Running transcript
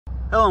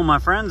Hello my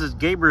friends, it's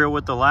Gabriel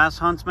with The Last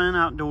Huntsman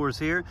Outdoors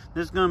here.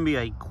 This is going to be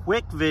a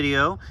quick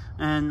video,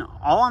 and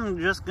all I'm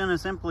just going to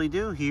simply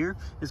do here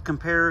is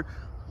compare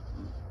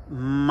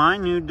my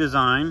new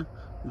design,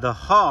 the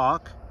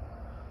Hawk,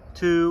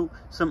 to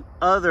some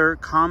other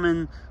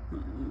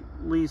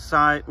commonly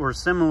sized or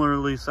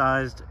similarly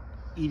sized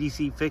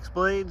EDC fixed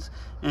blades.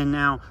 And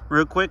now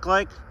real quick,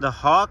 like the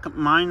Hawk,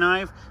 my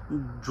knife,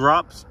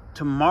 drops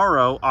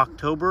tomorrow,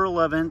 October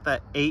 11th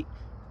at 8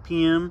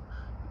 p.m.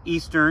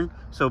 Eastern,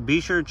 so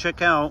be sure to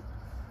check out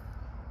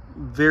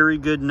Very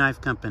Good Knife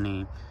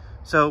Company.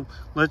 So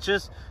let's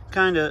just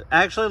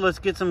let's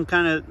get some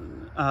kind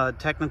of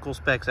technical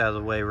specs out of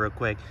the way real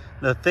quick.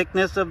 The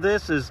thickness of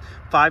this is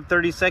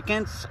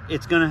 5/32.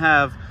 It's going to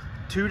have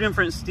two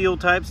different steel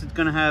types. It's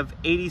going to have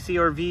 80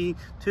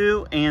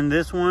 CRV2, and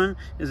this one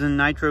is a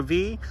Nitro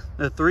V.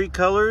 The three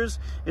colors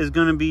is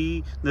going to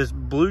be this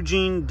blue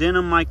jean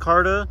denim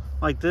micarta,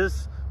 like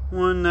this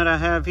one that I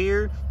have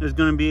here. There's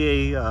going to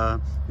be a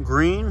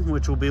green,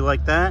 which will be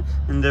like that,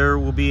 and there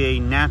will be a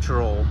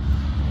natural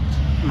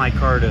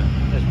micarta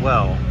as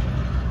well.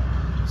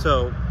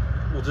 So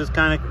we'll just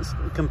kind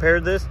of compare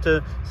this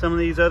to some of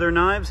these other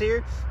knives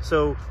here.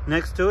 So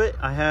next to it,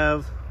 I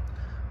have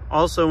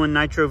also a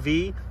Nitro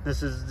V.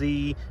 This is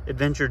the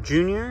Adventure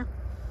Junior.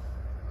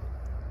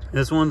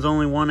 This one's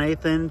only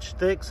 1/8 inch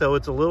thick, so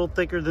it's a little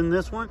thicker than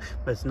this one,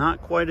 but it's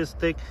not quite as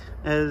thick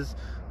as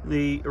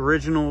the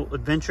original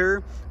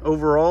Adventure.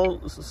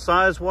 Overall,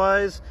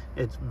 size-wise,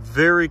 it's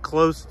very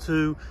close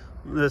to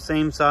the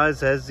same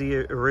size as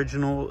the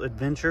original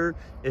Adventure.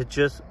 It's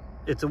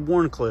a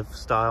Wharncliffe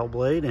style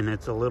blade, and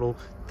it's a little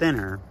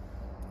thinner.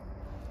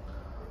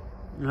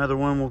 Another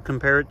one we'll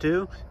compare it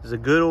to is a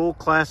good old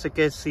classic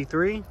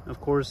SC3.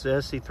 Of course, the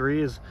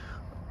SC3 is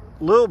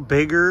a little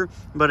bigger,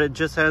 but it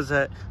just has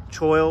that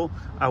choil.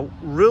 I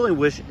really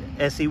wish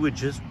SE would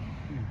just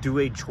do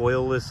a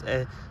choilless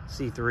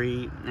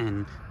SC3,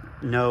 and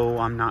no,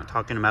 I'm not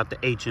talking about the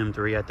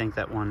HM3. I think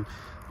that one,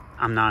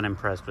 I'm not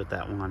impressed with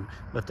that one.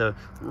 But the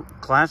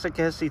classic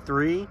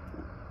SC3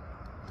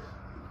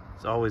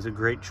 is always a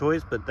great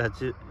choice, but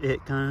that's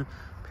it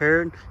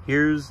compared.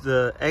 Here's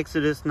the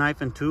Exodus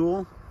Knife and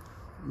Tool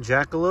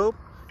Jackalope.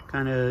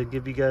 Kind of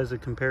give you guys a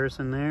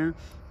comparison there.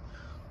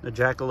 The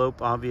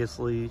Jackalope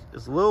obviously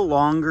is a little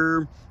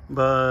longer,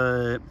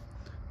 but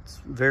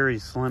it's very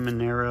slim and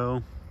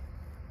narrow.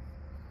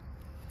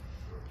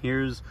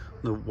 Here's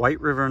the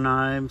White River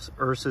Knives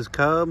Ursus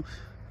Cub.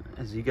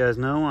 As you guys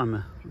know, I'm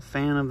a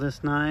fan of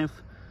this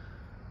knife.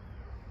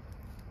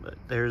 But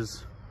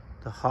there's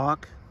the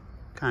Hawk,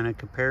 kind of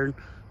compared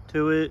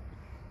to it.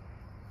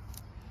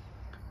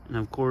 And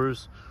of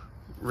course,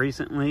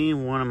 recently,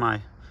 one of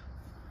my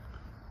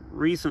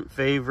recent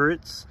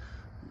favorites,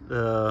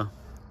 the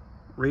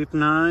Reef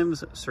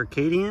Knives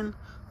Circadian.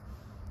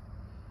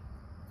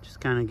 Just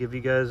kind of give you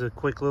guys a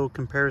quick little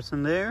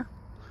comparison there.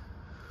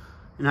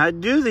 And I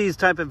do these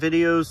type of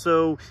videos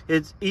so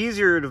it's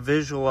easier to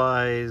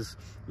visualize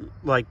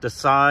like the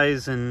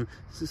size and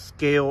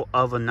scale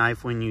of a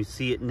knife when you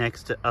see it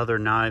next to other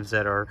knives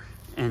that are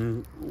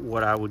in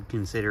what I would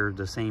consider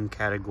the same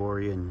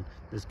category, and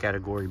this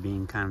category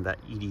being kind of that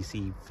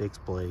EDC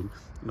fixed blade.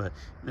 But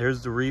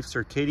there's the Reef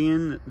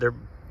Circadian. They're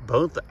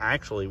both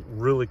actually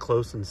really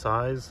close in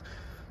size.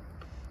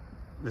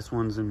 This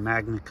one's in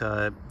Magna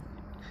Cut,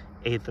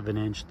 1/8 of an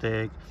inch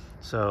thick.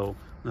 So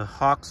the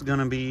Hawk's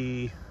gonna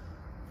be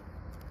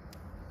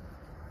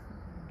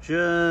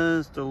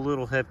just a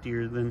little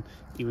heftier than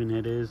even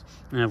it is.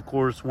 And of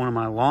course, one of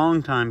my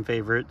longtime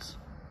favorites,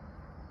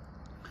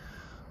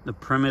 the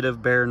Primitive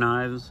Bear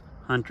Knives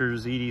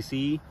Hunters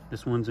EDC.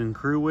 This one's in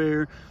crew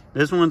wear.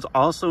 This one's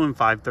also in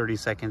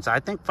 5/32. I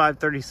think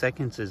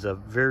 5/32 is a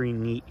very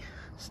neat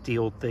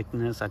steel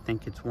thickness. I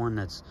think it's one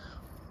that's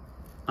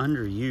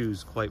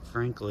underused, quite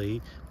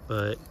frankly,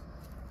 but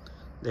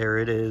there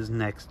it is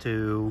next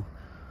to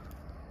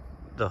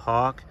the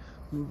Hawk.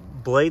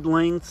 Blade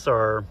lengths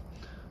are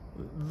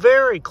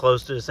very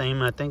close to the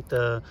same. I think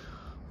the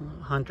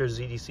Hunter's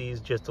EDC is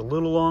just a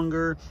little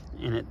longer,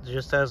 and it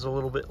just has a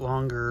little bit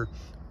longer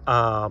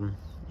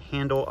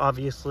handle,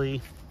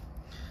 obviously.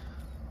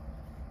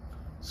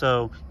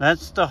 So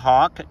that's the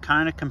Hawk,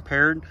 kind of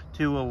compared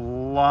to a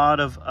lot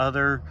of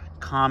other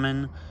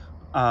common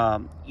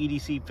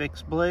EDC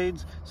fixed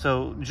blades.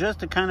 So just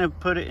to kind of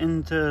put it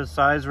into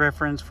size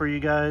reference for you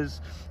guys,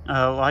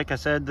 like I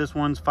said, this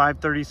one's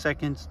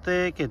 5/32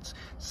 thick. It's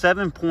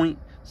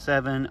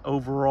 7.7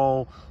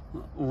 overall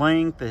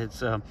length.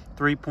 It's a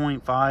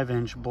 3.5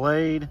 inch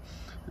blade,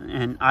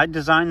 and I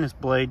designed this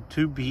blade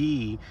to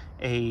be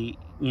a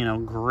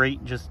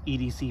great just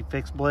EDC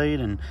fixed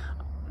blade, and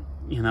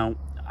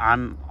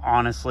I'm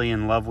honestly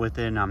in love with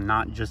it, and I'm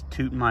not just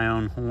tooting my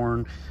own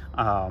horn.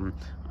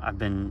 I've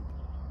been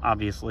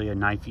obviously a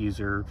knife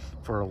user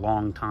for a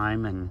long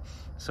time, and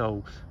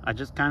so I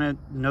just kind of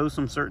know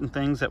some certain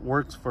things that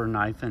works for a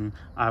knife, and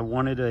I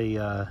wanted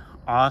a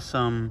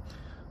awesome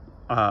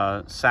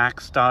sack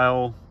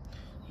style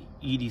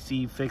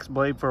EDC fixed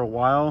blade for a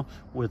while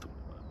with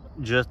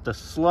just the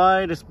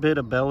slightest bit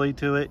of belly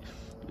to it,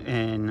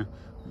 and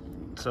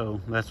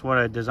So that's what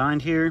I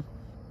designed here.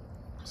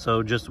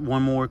 So just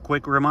one more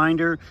quick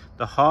reminder,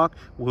 the Hawk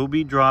will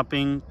be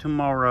dropping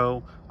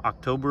tomorrow,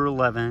 October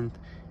 11th,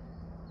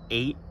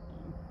 8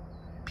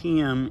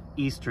 p.m.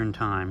 Eastern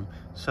time.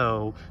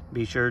 So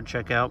be sure to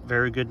check out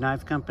Very Good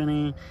Knife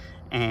Company.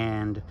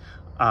 And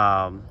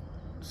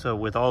so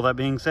with all that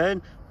being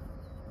said,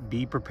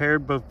 be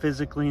prepared both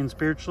physically and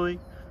spiritually.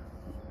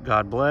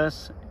 God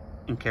bless,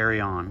 and carry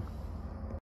on.